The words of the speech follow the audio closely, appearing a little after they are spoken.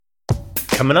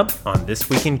Coming up on This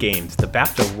Week in Games, the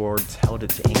BAFTA Awards held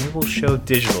its annual show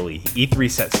digitally, E3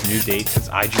 sets new dates as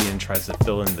IGN tries to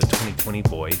fill in the 2020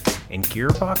 void, and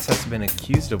Gearbox has been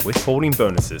accused of withholding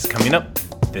bonuses. Coming up,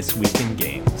 This Week in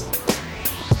Games.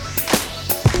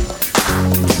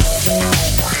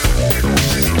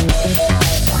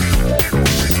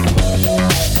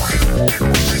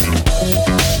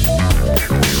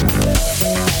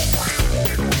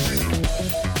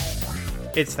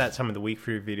 It's that time of the week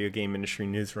for your video game industry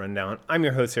news rundown. I'm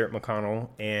your host, Eric McConnell,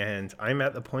 and I'm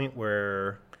at the point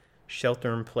where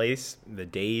shelter in place, the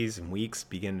days and weeks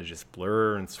begin to just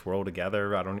blur and swirl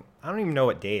together. I don't even know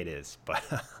what day it is, but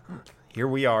here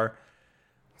we are,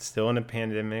 still in a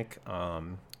pandemic.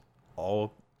 Everyone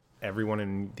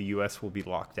in the U.S. will be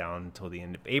locked down until the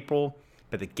end of April,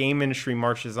 but the game industry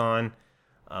marches on.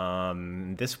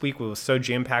 This week was so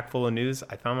jam-packed full of news,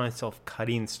 I found myself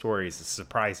cutting stories. It's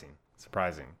surprising.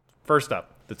 First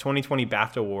up, the 2020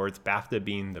 BAFTA Awards, BAFTA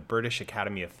being the British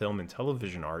Academy of Film and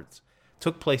Television Arts,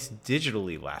 took place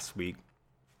digitally last week.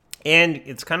 And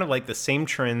it's kind of like the same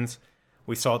trends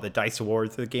we saw at the DICE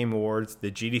Awards, the Game Awards, the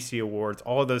GDC Awards.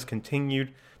 All of those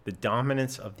continued the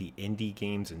dominance of the indie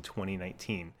games in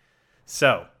 2019.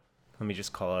 So, let me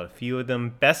just call out a few of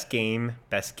them. Best game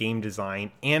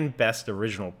design, and best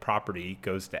original property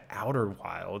goes to Outer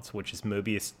Wilds, which is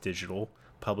Mobius Digital,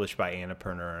 published by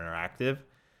Annapurna Interactive.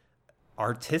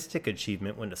 Artistic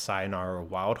achievement went to Sayonara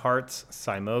Wild Hearts,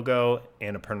 Cymogo,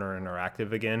 Annapurna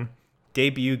Interactive again.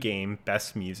 Debut game,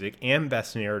 best music, and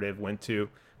best narrative went to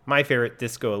my favorite,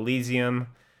 Disco Elysium.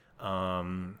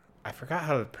 I forgot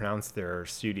how to pronounce their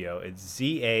studio. It's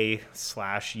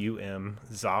ZA/UM,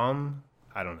 ZOM.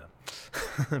 I don't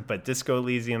know. But Disco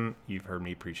Elysium, you've heard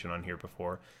me preaching on here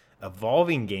before.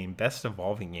 Evolving game, best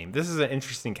evolving game. This is an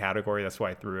interesting category. That's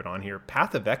why I threw it on here.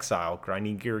 Path of Exile,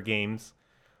 Grinding Gear Games.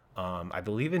 I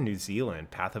believe in New Zealand,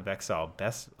 Path of Exile,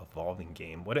 best evolving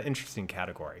game. What an interesting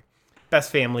category.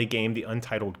 Best family game, The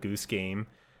Untitled Goose Game.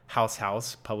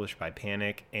 House, published by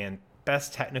Panic. And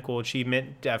best technical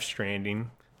achievement, Death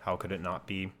Stranding. How could it not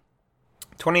be?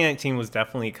 2019 was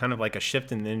definitely kind of like a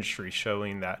shift in the industry,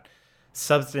 showing that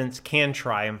substance can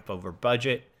triumph over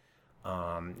budget.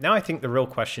 Now I think the real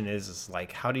question is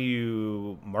like, how do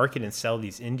you market and sell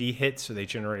these indie hits so they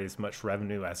generate as much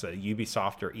revenue as a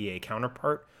Ubisoft or EA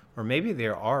counterpart? Or maybe they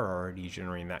are already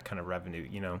generating that kind of revenue.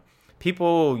 You know,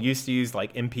 people used to use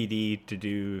like MPD to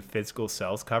do physical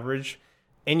sales coverage,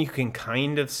 and you can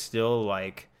kind of still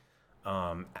like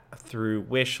through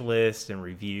wish lists and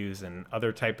reviews and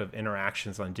other type of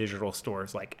interactions on digital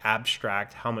stores, like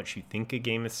abstract how much you think a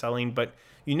game is selling, but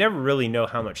you never really know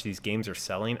how much these games are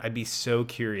selling. I'd be so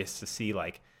curious to see,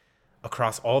 like,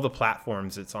 across all the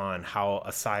platforms it's on, how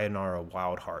a Sayonara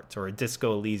Wild Hearts or a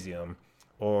Disco Elysium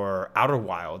or Outer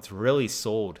Wilds really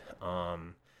sold.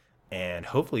 And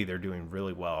hopefully they're doing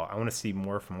really well. I want to see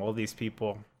more from all these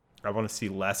people. I want to see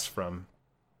less from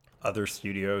other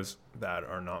studios that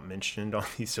are not mentioned on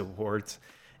these awards.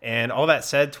 And all that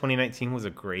said, 2019 was a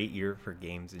great year for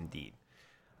games indeed.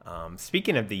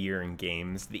 Speaking of the year in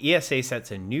games, the ESA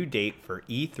sets a new date for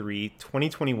E3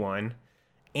 2021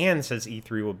 and says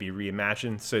E3 will be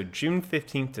reimagined. So June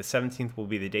 15th to 17th will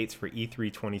be the dates for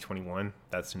E3 2021.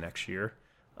 That's next year.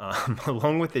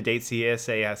 Along with the dates, the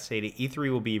ESA has stated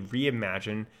E3 will be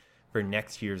reimagined for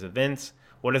next year's events.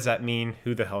 What does that mean?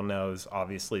 Who the hell knows?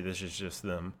 Obviously, this is just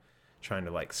them trying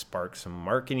to like spark some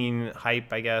marketing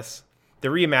hype, I guess. The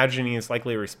reimagining is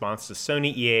likely a response to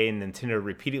Sony, EA, and Nintendo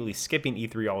repeatedly skipping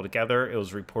E3 altogether. It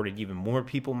was reported even more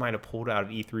people might have pulled out of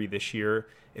E3 this year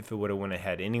if it would have went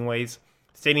ahead anyways,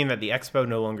 stating that the expo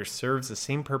no longer serves the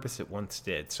same purpose it once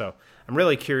did. So I'm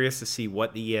really curious to see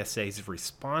what the ESA's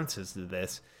response is to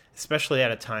this, especially at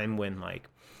a time when, like,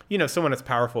 you know, someone as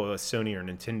powerful as Sony or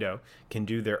Nintendo can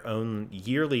do their own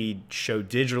yearly show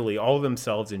digitally all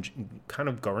themselves and kind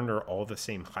of garner all the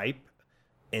same hype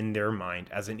in their mind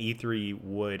as an E3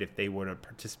 would if they would have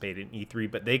participated in E3,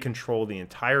 but they control the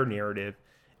entire narrative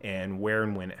and where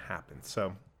and when it happens.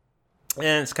 So,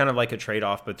 and it's kind of like a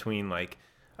trade-off between like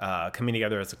coming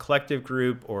together as a collective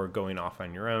group or going off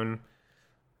on your own.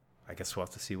 I guess we'll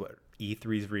have to see what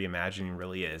E3's reimagining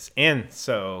really is. And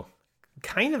so,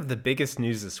 kind of the biggest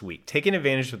news this week, taking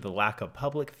advantage of the lack of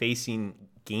public-facing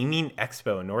gaming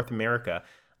expo in North America,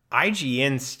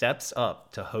 IGN steps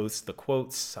up to host the,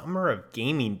 quote, Summer of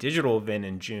Gaming digital event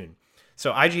in June.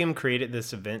 So IGN created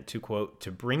this event to, quote,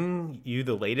 to bring you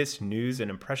the latest news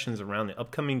and impressions around the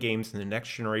upcoming games in the next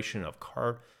generation of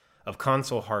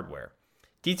console hardware.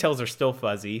 Details are still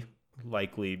fuzzy,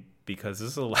 likely because this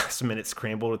is a last-minute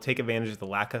scramble to take advantage of the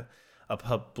lack of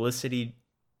publicity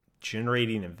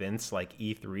generating events like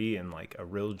E3 and like a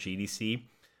real GDC.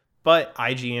 But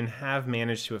IGN have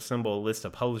managed to assemble a list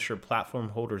of publisher, platform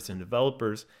holders, and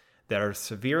developers that are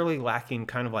severely lacking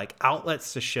kind of like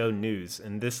outlets to show news.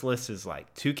 And this list is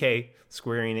like 2K,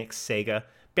 Square Enix, Sega,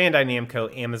 Bandai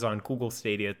Namco, Amazon, Google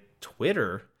Stadia,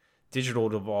 Twitter, Digital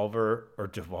Devolver, or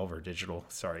Devolver Digital,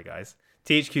 sorry guys,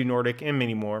 THQ Nordic, and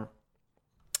many more.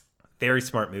 Very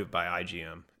smart move by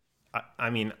IGN. I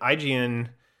mean, IGN,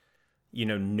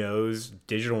 knows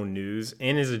digital news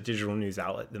and is a digital news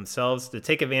outlet themselves. To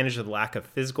take advantage of the lack of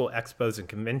physical expos and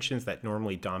conventions that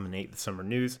normally dominate the summer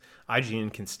news,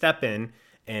 IGN can step in.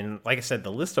 And like I said,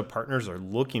 the list of partners are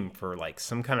looking for like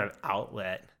some kind of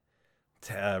outlet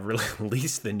to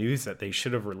release the news that they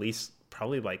should have released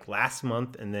probably like last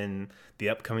month and then the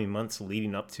upcoming months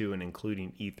leading up to and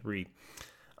including E3.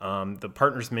 The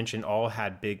partners mentioned all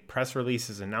had big press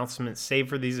releases, announcements saved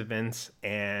for these events,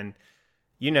 and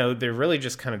they're really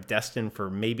just kind of destined for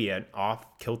maybe an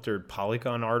off-kiltered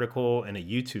Polygon article and a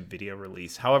YouTube video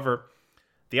release. However,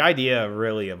 the idea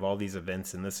really of all these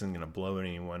events, and this isn't going to blow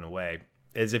anyone away,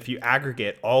 is if you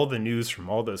aggregate all the news from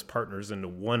all those partners into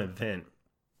one event,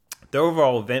 the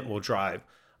overall event will drive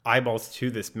eyeballs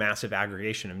to this massive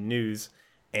aggregation of news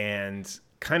and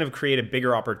kind of create a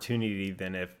bigger opportunity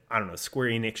than if, I don't know, Square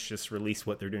Enix just released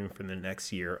what they're doing for the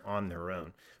next year on their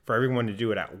own. For everyone to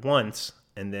do it at once,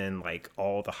 and then like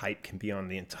all the hype can be on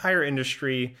the entire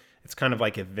industry. It's kind of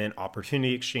like event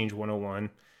opportunity exchange 101.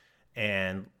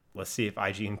 And let's see if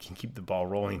IGN can keep the ball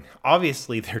rolling.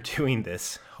 Obviously, they're doing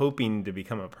this hoping to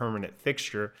become a permanent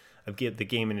fixture of the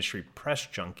game industry press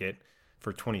junket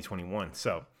for 2021.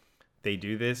 So they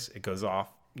do this, it goes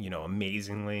off,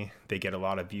 amazingly. They get a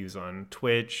lot of views on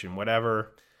Twitch and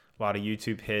whatever, a lot of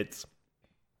YouTube hits.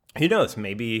 Who knows?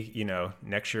 Maybe,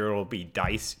 next year it'll be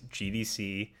DICE,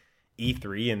 GDC,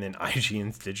 E3, and then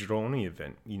IGN's digital only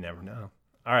event. You never know.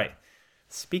 All right.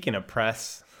 Speaking of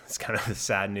press, it's kind of the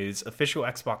sad news. Official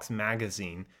Xbox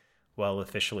Magazine,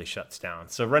 officially shuts down.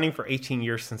 So running for 18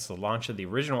 years since the launch of the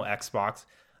original Xbox,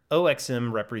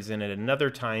 OXM represented another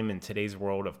time in today's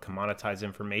world of commoditized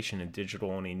information and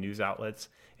digital-only news outlets.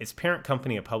 Its parent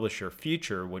company and publisher,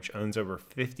 Future, which owns over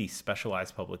 50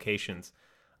 specialized publications,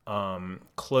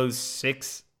 closed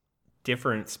 6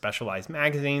 different specialized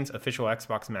magazines, Official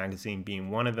Xbox Magazine being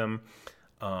one of them.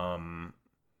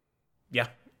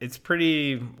 It's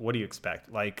pretty, what do you expect?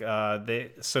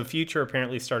 So Future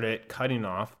apparently started cutting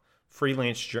off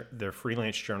their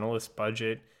freelance journalist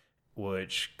budget,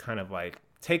 which kind of like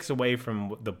takes away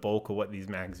from the bulk of what these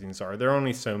magazines are. There are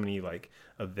only so many like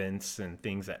events and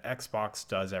things that Xbox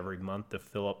does every month to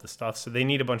fill up the stuff. So they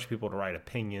need a bunch of people to write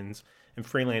opinions and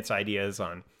freelance ideas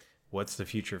on what's the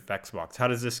future of Xbox. How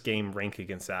does this game rank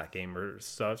against that game or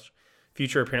such?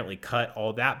 Future apparently cut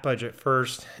all that budget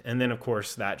first. And then of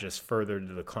course that just furthered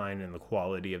the decline in the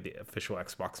quality of the Official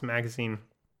Xbox Magazine.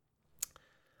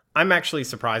 I'm actually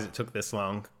surprised it took this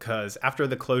long because after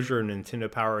the closure of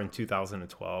Nintendo Power in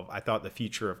 2012, I thought the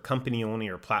future of company-only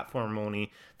or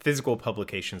platform-only physical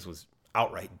publications was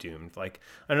outright doomed. Like,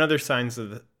 another signs of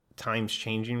the times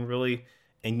changing, really.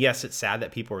 And yes, it's sad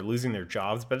that people are losing their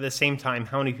jobs, but at the same time,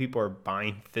 how many people are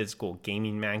buying physical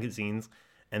gaming magazines?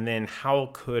 And then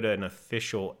how could an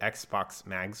official Xbox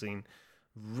magazine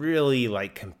really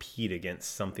like compete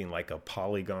against something like a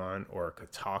Polygon or a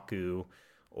Kotaku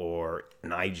or an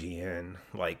IGN,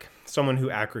 like someone who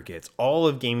aggregates all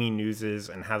of gaming newses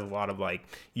and has a lot of like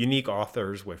unique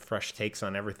authors with fresh takes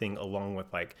on everything, along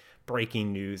with like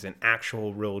breaking news and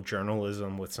actual real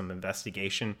journalism with some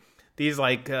investigation. These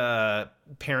like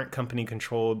parent company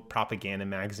controlled propaganda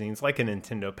magazines like a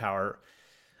Nintendo Power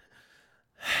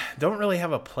don't really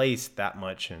have a place that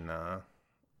much in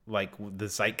like the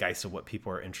zeitgeist of what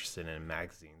people are interested in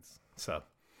magazines. So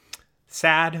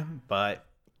sad, but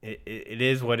it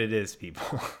is what it is,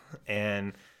 people.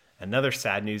 And another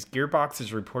sad news, Gearbox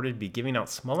is reported to be giving out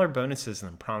smaller bonuses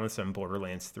than promised on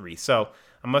Borderlands 3. So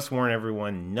I must warn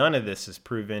everyone, none of this is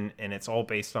proven, and it's all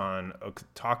based on a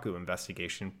Kotaku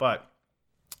investigation. But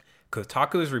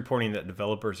Kotaku is reporting that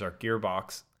developers at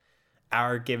Gearbox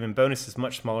are given bonuses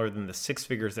much smaller than the 6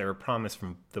 figures they were promised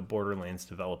from the Borderlands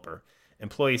developer.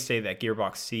 Employees say that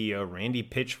Gearbox CEO Randy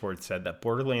Pitchford said that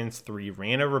Borderlands 3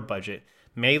 ran over budget,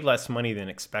 made less money than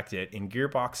expected, and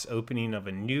Gearbox opening of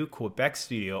a new Quebec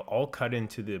studio all cut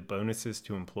into the bonuses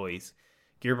to employees.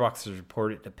 Gearbox is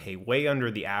reported to pay way under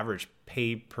the average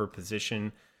pay per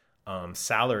position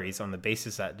salaries on the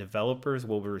basis that developers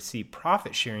will receive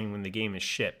profit sharing when the game is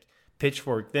shipped.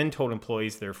 Pitchfork then told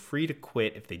employees they're free to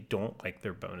quit if they don't like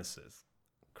their bonuses.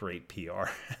 Great PR.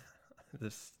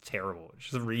 This is terrible. It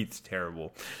just reads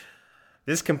terrible.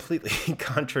 This completely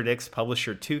contradicts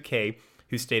publisher 2K,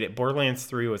 who stated Borderlands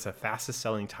 3 was the fastest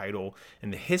selling title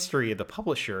in the history of the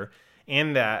publisher,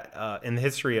 and that in the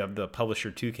history of the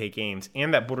publisher 2K Games,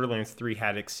 and that Borderlands 3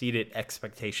 had exceeded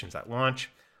expectations at launch.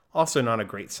 Also not a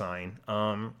great sign.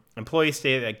 Employees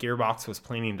stated that Gearbox was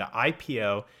planning to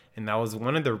IPO, and that was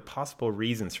one of the possible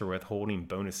reasons for withholding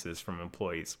bonuses from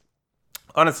employees.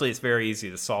 Honestly, it's very easy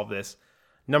to solve this.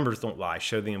 Numbers don't lie.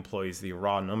 Show the employees the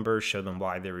raw numbers. Show them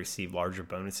why they receive larger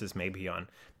bonuses, maybe on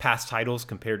past titles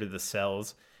compared to the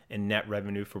sales and net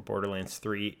revenue for Borderlands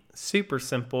 3. Super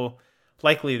simple.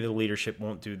 Likely the leadership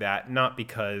won't do that, not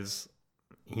because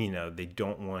they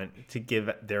don't want to give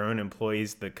their own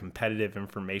employees the competitive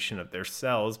information of their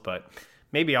sales, but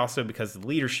maybe also because the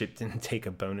leadership didn't take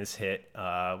a bonus hit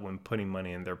when putting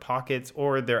money in their pockets,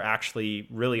 or they're actually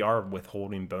really are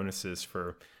withholding bonuses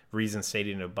for reasons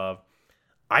stated above.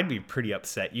 I'd be pretty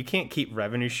upset. You can't keep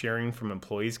revenue sharing from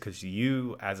employees because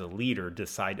you, as a leader,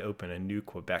 decide to open a new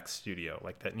Quebec studio.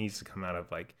 Like, that needs to come out of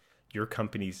like your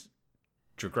company's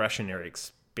discretionary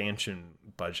expansion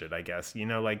budget, I guess.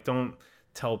 Don't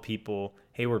tell people,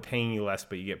 hey, we're paying you less,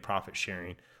 but you get profit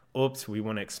sharing. Oops, we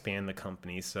want to expand the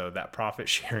company, so that profit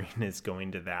sharing is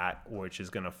going to that, which is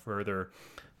going to further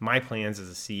my plans as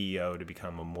a CEO to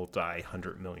become a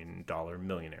multi-$100 million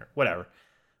millionaire. Whatever.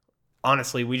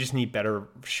 Honestly, we just need better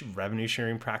revenue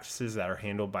sharing practices that are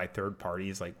handled by third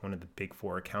parties like one of the big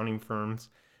four accounting firms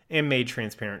and made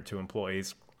transparent to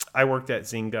employees. I worked at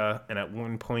Zynga, and at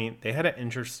one point they had an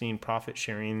interesting profit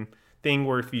sharing thing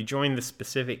where if you joined the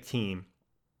specific team,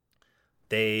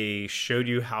 they showed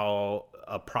you how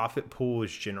a profit pool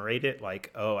is generated.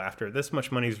 Like, oh, after this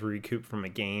much money is recouped from a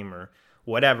game or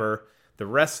whatever, the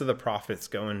rest of the profits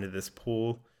go into this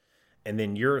pool, and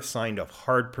then you're assigned a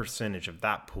hard percentage of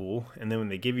that pool. And then when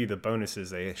they give you the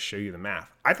bonuses, they show you the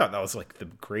math. I thought that was like the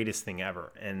greatest thing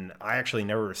ever. And I actually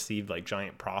never received like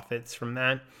giant profits from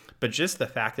that. But just the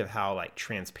fact of how like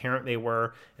transparent they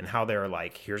were and how they're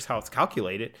like, here's how it's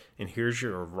calculated and here's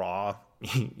your raw,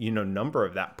 number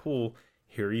of that pool.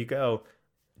 Here you go.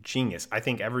 Genius. I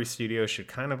think every studio should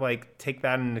kind of like take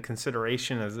that into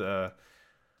consideration as a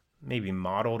maybe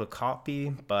model to copy,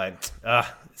 but it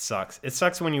sucks. It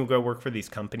sucks when you go work for these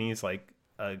companies like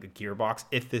Gearbox.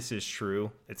 If this is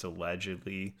true, it's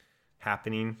allegedly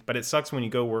happening, but it sucks when you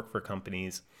go work for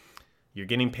companies, you're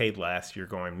getting paid less. You're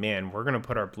going, man, we're going to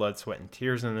put our blood, sweat, and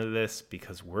tears into this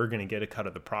because we're going to get a cut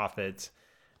of the profits.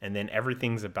 And then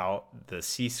everything's about the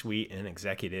C-suite and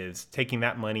executives taking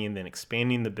that money and then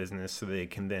expanding the business so they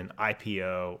can then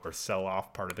IPO or sell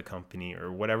off part of the company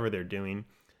or whatever they're doing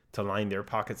to line their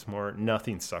pockets more.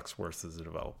 Nothing sucks worse as a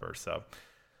developer. So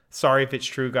sorry if it's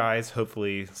true, guys.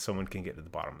 Hopefully someone can get to the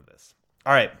bottom of this.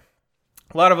 All right.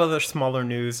 A lot of other smaller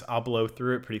news. I'll blow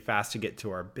through it pretty fast to get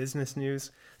to our business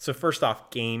news. So first off,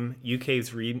 Game,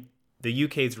 the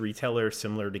UK's retailer,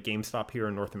 similar to GameStop here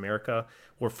in North America,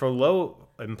 will furlough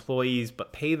employees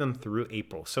but pay them through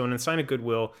April. So in a sign of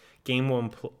goodwill, Game will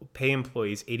pay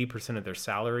employees 80% of their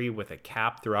salary with a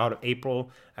cap throughout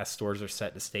April as stores are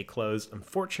set to stay closed.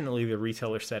 Unfortunately, the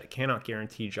retailer said it cannot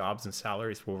guarantee jobs and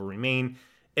salaries will remain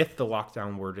if the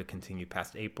lockdown were to continue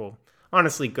past April.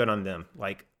 Honestly, good on them.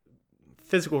 Like,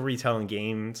 physical retail in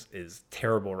games is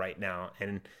terrible right now,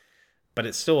 but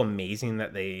it's still amazing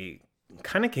that they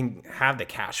kind of can have the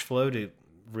cash flow to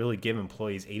really give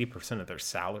employees 80% of their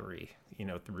salary,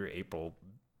 through April.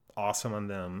 Awesome on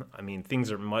them. I mean,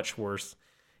 things are much worse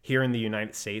here in the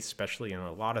United States, especially in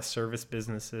a lot of service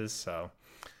businesses. So,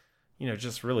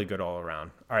 just really good all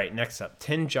around. All right, next up,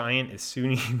 Ten Giant is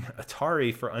suing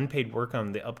Atari for unpaid work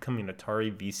on the upcoming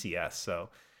Atari VCS. So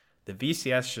the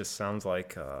VCS just sounds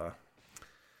like a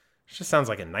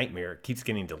nightmare. It keeps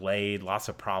getting delayed, lots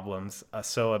of problems.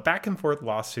 So a back and forth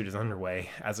lawsuit is underway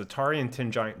as Atari and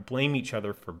Ten Giant blame each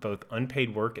other for both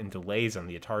unpaid work and delays on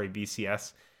the Atari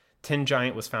VCS. Ten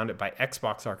Giant was founded by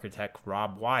Xbox architect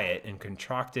Rob Wyatt and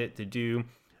contracted to do,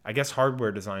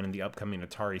 hardware design in the upcoming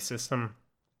Atari system.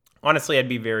 Honestly, I'd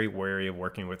be very wary of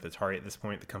working with Atari at this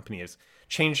point. The company has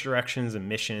changed directions and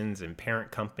missions and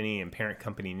parent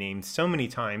company names so many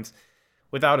times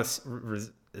without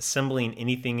assembling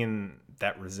anything in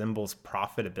that resembles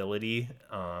profitability.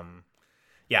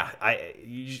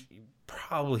 You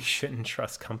probably shouldn't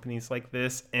trust companies like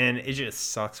this, and it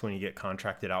just sucks when you get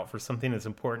contracted out for something as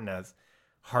important as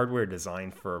hardware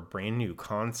design for a brand new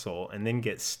console and then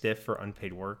get stiff for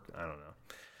unpaid work. I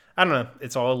don't know.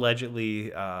 It's all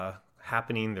allegedly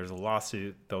happening. There's a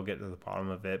lawsuit. They'll get to the bottom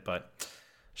of it, but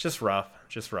It's just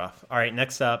rough. All right,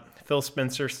 next up, Phil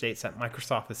Spencer states that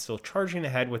Microsoft is still charging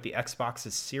ahead with the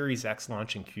Xbox's Series X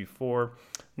launch in Q4.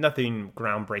 Nothing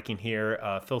groundbreaking here.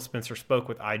 Phil Spencer spoke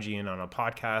with IGN on a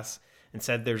podcast and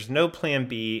said there's no plan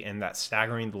B and that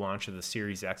staggering the launch of the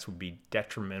Series X would be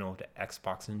detrimental to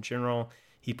Xbox in general.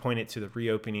 He pointed to the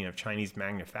reopening of Chinese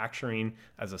manufacturing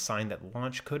as a sign that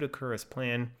launch could occur as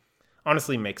planned.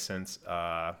 Honestly, makes sense.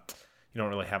 You don't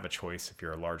really have a choice if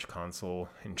you're a large console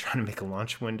and trying to make a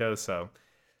launch window, so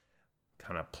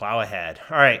kind of plow ahead.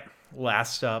 All right,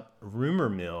 last up, rumor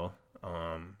mill.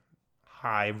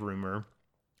 Hive rumor.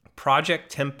 Project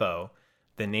Tempo,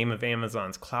 the name of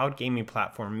Amazon's cloud gaming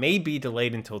platform, may be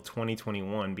delayed until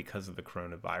 2021 because of the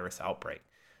coronavirus outbreak.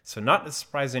 So not to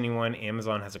surprise anyone,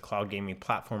 Amazon has a cloud gaming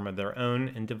platform of their own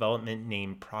in development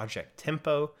named Project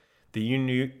Tempo. The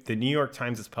New York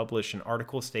Times has published an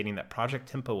article stating that Project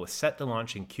Tempo was set to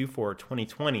launch in Q4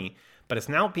 2020, but is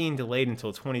now being delayed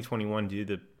until 2021 due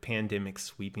to the pandemic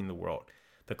sweeping the world.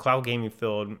 The cloud gaming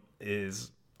field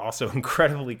is also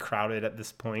incredibly crowded at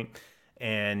this point,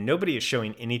 and nobody is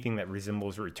showing anything that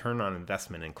resembles a return on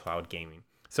investment in cloud gaming.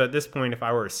 So at this point, if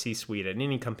I were a C-suite at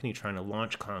any company trying to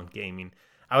launch cloud gaming,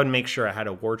 I would make sure I had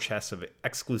a war chest of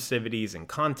exclusivities and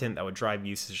content that would drive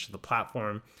usage of the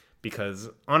platform. Because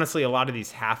honestly, a lot of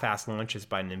these half-assed launches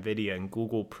by NVIDIA and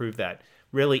Google prove that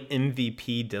really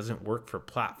MVP doesn't work for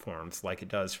platforms like it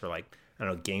does for, like, I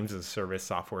don't know, games as a service,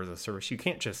 software as a service. You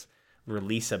can't just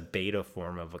release a beta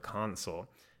form of a console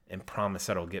and promise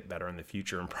that it'll get better in the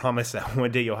future and promise that one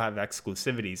day you'll have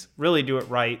exclusivities. Really do it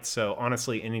right. So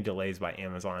honestly, any delays by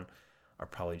Amazon are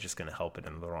probably just going to help it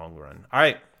in the long run. All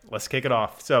right, let's kick it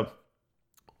off. So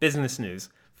business news.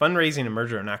 Fundraising and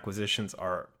merger and acquisitions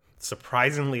are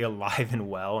surprisingly alive and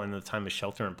well in the time of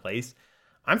shelter in place.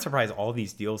 I'm surprised all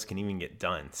these deals can even get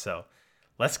done. So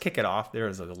let's kick it off. There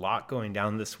is a lot going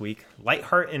down this week.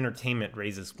 Lightheart Entertainment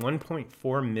raises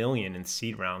 $1.4 million in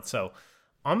seed round. So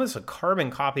almost a carbon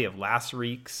copy of last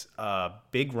week's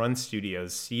Big Run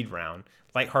Studios seed round.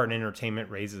 Lightheart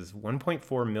Entertainment raises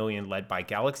 $1.4 million, led by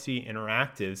Galaxy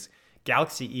Interactive's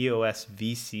Galaxy EOS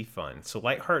VC Fund. So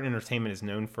Lightheart Entertainment is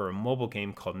known for a mobile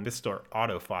game called Mr.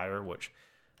 Autofire, which,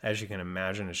 as you can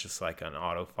imagine, is just like an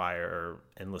auto fire or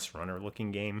endless runner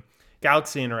looking game.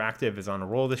 Galaxy Interactive is on a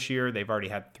roll this year. They've already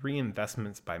had 3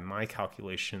 investments by my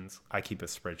calculations. I keep a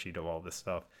spreadsheet of all this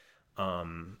stuff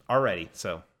already.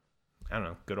 So I don't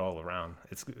know, good all around.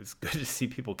 It's good to see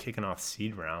people kicking off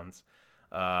seed rounds.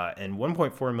 And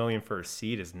 $1.4 million for a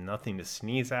seed is nothing to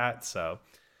sneeze at. So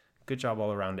good job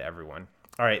all around to everyone.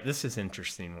 All right, this is an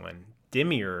interesting one.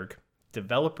 Demiurge,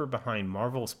 developer behind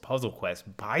Marvel's Puzzle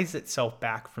Quest, buys itself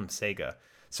back from Sega.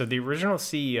 So the original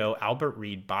CEO, Albert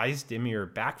Reed, buys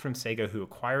Demiurge back from Sega, who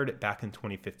acquired it back in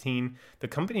 2015. The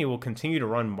company will continue to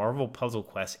run Marvel Puzzle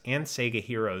Quest and Sega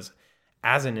Heroes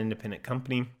as an independent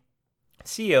company.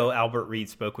 CEO Albert Reed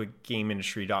spoke with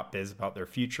GameIndustry.biz about their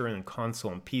future in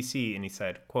console and PC, and he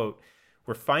said, quote,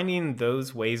 "We're finding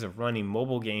those ways of running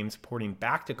mobile games porting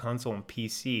back to console and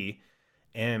PC.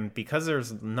 And because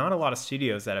there's not a lot of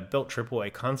studios that have built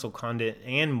AAA console content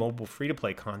and mobile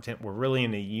free-to-play content, we're really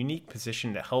in a unique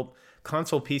position to help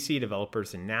console PC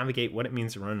developers and navigate what it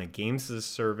means to run a games as a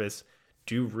service,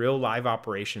 do real live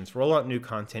operations, roll out new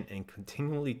content, and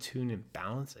continually tune and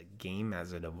balance a game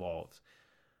as it evolves."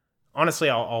 Honestly,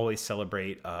 I'll always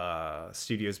celebrate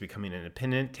studios becoming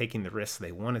independent, taking the risks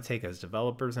they want to take as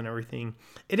developers and everything.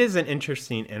 It is an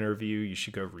interesting interview. You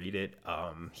should go read it.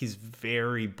 He's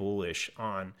very bullish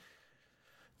on,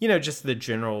 just the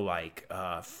general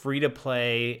free to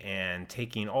play and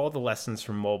taking all the lessons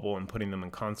from mobile and putting them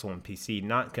in console and PC.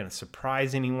 Not going to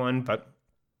surprise anyone, but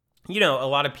a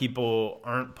lot of people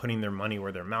aren't putting their money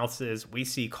where their mouth is. We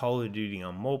see Call of Duty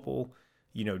on mobile,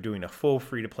 doing a full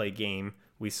free to play game.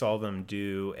 We saw them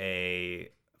do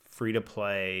a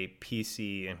free-to-play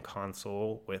PC and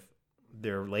console with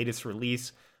their latest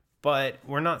release, but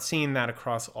we're not seeing that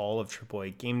across all of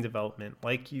AAA game development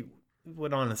like you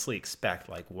would honestly expect.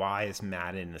 Like, why is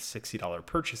Madden a $60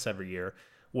 purchase every year?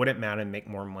 Wouldn't Madden make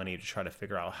more money to try to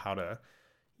figure out how to,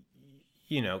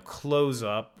 close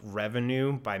up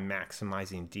revenue by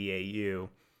maximizing DAU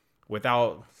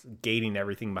without gating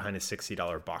everything behind a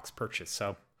 $60 box purchase?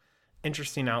 So,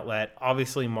 interesting outlet.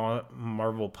 Obviously,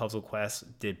 Marvel Puzzle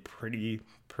Quest did pretty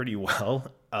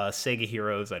well. Sega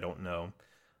Heroes, I don't know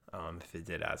if it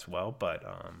did as well, but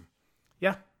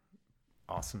yeah,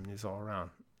 awesome news all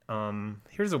around.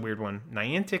 Here's a weird one.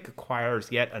 Niantic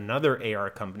acquires yet another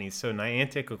AR company. So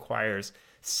Niantic acquires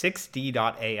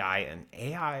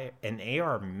 6D.ai, an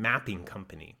AR mapping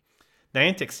company.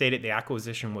 Niantic stated the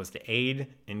acquisition was to aid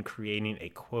in creating a,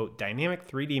 quote, dynamic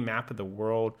 3D map of the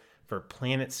world for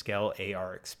planet scale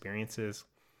AR experiences.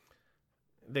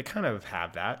 They kind of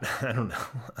have that. I don't know.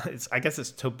 I guess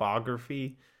it's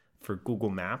topography for Google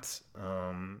Maps.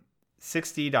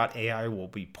 60.ai will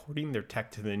be porting their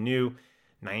tech to the new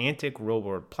Niantic real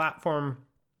world platform.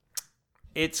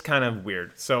 It's kind of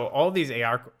weird. So all these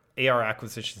AR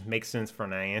acquisitions make sense for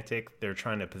Niantic. They're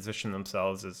trying to position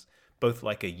themselves as both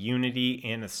like a Unity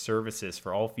and a services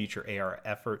for all future AR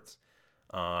efforts.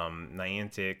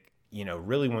 Niantic,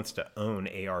 really wants to own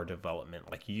AR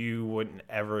development. Like, you wouldn't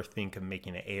ever think of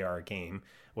making an AR game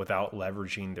without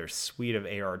leveraging their suite of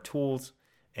AR tools.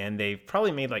 And they've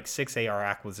probably made like 6 AR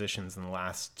acquisitions in the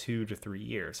last 2 to 3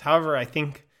 years. However, I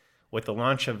think with the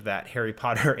launch of that Harry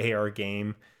Potter AR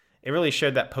game, it really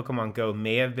showed that Pokemon Go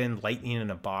may have been lightning in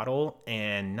a bottle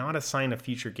and not a sign of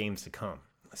future games to come.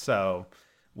 So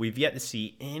we've yet to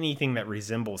see anything that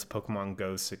resembles Pokemon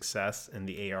Go's success in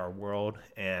the AR world.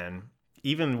 And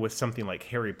even with something like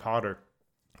Harry Potter,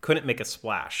 couldn't make a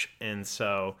splash. And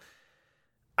so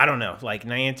I don't know, like,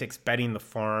 Niantic's betting the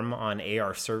farm on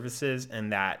AR services,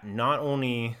 and that not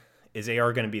only is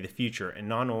AR going to be the future, and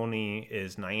not only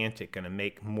is Niantic going to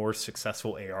make more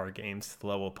successful AR games to the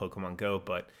level of Pokemon Go,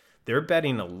 but they're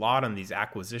betting a lot on these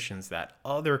acquisitions that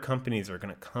other companies are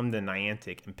going to come to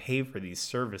Niantic and pay for these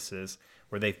services,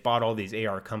 where they've bought all these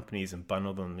AR companies and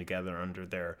bundled them together under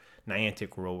their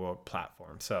Niantic real world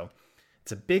platform. So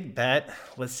it's a big bet.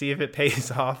 Let's see if it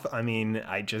pays off. I mean,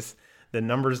 the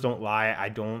numbers don't lie. I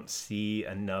don't see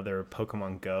another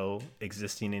Pokemon Go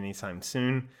existing anytime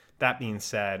soon. That being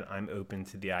said, I'm open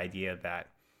to the idea that,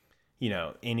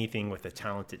 anything with a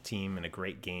talented team and a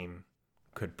great game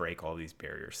could break all these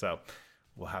barriers. So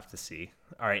we'll have to see.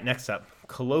 All right, next up,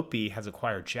 Calliope has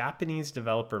acquired Japanese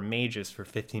developer Mages for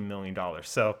 $15 million.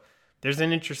 So there's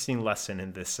an interesting lesson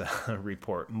in this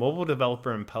report. Mobile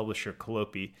developer and publisher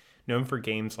Calliope, known for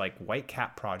games like White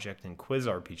Cat Project and Quiz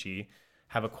RPG,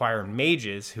 have acquired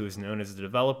Mages, who is known as the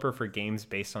developer for games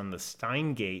based on the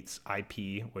Steins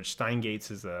IP, which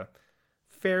Steins is a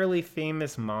fairly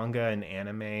famous manga and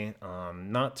anime,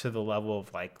 not to the level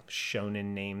of like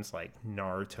shonen names like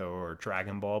Naruto or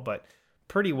Dragon Ball, but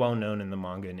pretty well known in the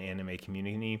manga and anime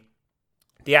community.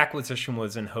 The acquisition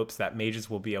was in hopes that Mages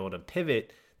will be able to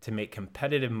pivot to make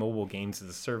competitive mobile games as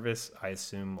a service. I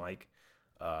assume like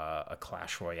a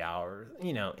Clash Royale or,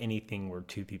 anything where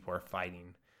 2 people are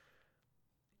fighting.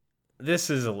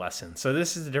 This is a lesson. So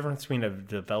this is the difference between a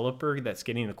developer that's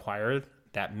getting acquired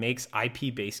that makes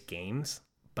IP-based games,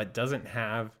 but doesn't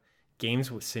have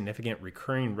games with significant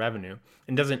recurring revenue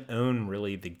and doesn't own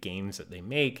really the games that they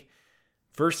make,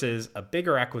 versus a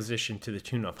bigger acquisition to the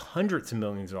tune of hundreds of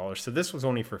millions of dollars. So this was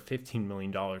only for $15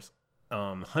 million.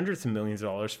 Hundreds of millions of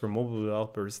dollars for mobile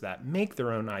developers that make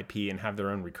their own IP and have their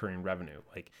own recurring revenue.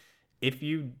 Like, if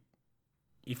you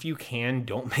can,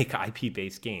 don't make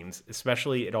IP-based games.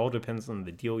 Especially, it all depends on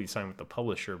the deal you sign with the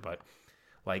publisher. But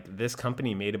like, this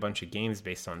company made a bunch of games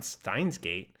based on Steins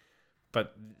Gate,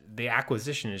 but the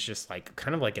acquisition is just like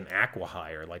kind of like an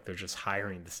acqui-hire. Like, they're just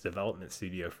hiring this development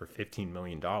studio for $15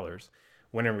 million.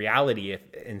 When in reality, if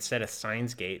instead of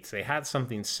Steins Gate, they had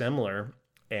something similar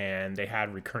and they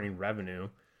had recurring revenue,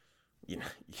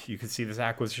 you could see this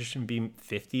acquisition being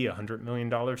 $50-100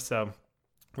 million. So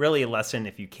really a lesson,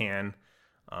 if you can,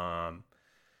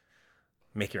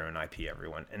 make your own IP,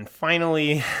 everyone. And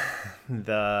finally,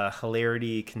 the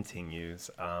hilarity continues.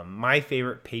 My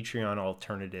favorite Patreon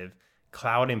alternative,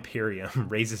 Cloud Imperium,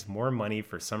 raises more money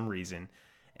for some reason,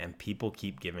 and people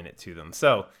keep giving it to them.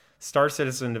 So Star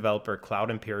Citizen developer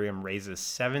Cloud Imperium raises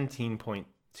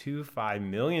 $17.25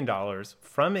 million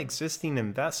from existing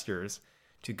investors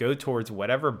to go towards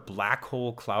whatever black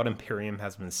hole Cloud Imperium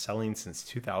has been selling since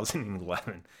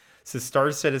 2011. So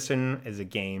Star Citizen is a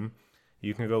game.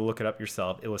 You can go look it up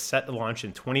yourself. It was set to launch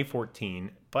in 2014,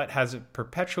 but has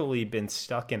perpetually been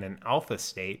stuck in an alpha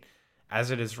state, as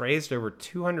it has raised over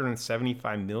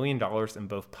 $275 million in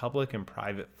both public and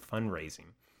private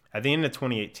fundraising. At the end of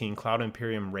 2018, Cloud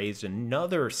Imperium raised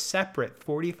another separate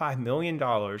 $45 million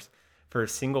for a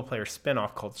single-player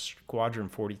spinoff called Squadron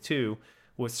 42,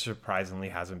 which surprisingly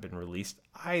hasn't been released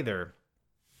either.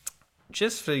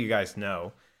 Just so you guys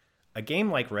know, a game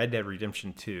like Red Dead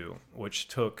Redemption 2, which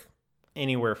took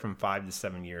anywhere from 5 to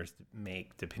 7 years to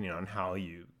make, depending on how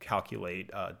you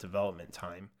calculate development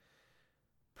time,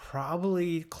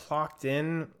 probably clocked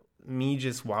in, me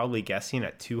just wildly guessing,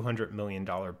 at $200 million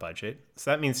budget.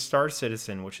 So that means Star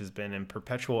Citizen, which has been in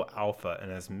perpetual alpha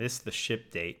and has missed the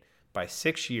ship date by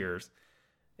 6 years,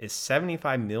 is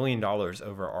 $75 million over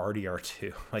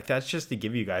RDR2. Like, that's just to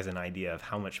give you guys an idea of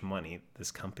how much money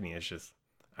this company has just,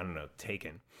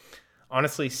 taken.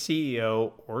 Honestly,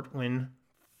 CEO Ortwin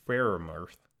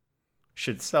Frermuth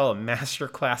should sell a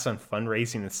masterclass on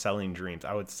fundraising and selling dreams.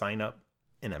 I would sign up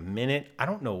in a minute. I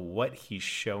don't know what he's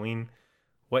showing,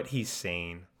 what he's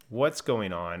saying, what's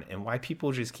going on, and why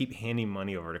people just keep handing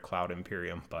money over to Cloud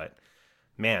Imperium. But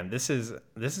man, this is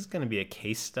going to be a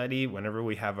case study whenever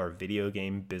we have our video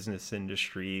game business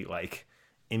industry like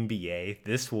NBA.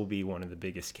 This will be one of the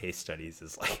biggest case studies,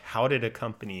 is like, how did a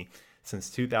company since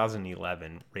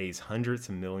 2011 raise hundreds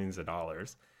of millions of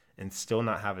dollars and still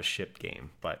not have a shipped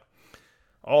game? But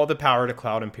all the power to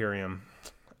Cloud Imperium.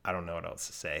 I don't know what else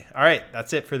to say. All right,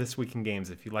 that's it for This Week in Games.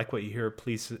 If you like what you hear,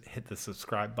 please hit the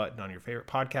subscribe button on your favorite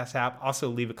podcast app. Also,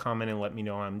 leave a comment and let me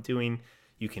know how I'm doing.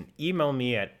 You can email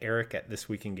me at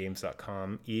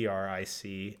eric@thisweekingames.com,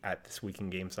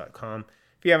 ERIC@thisweekingames.com,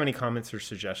 if you have any comments or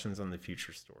suggestions on the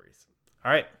future stories.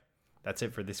 All right, that's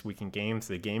it for This Week in Games.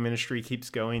 The game industry keeps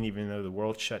going even though the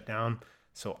world shut down,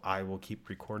 so I will keep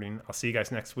recording. I'll see you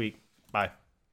guys next week. Bye.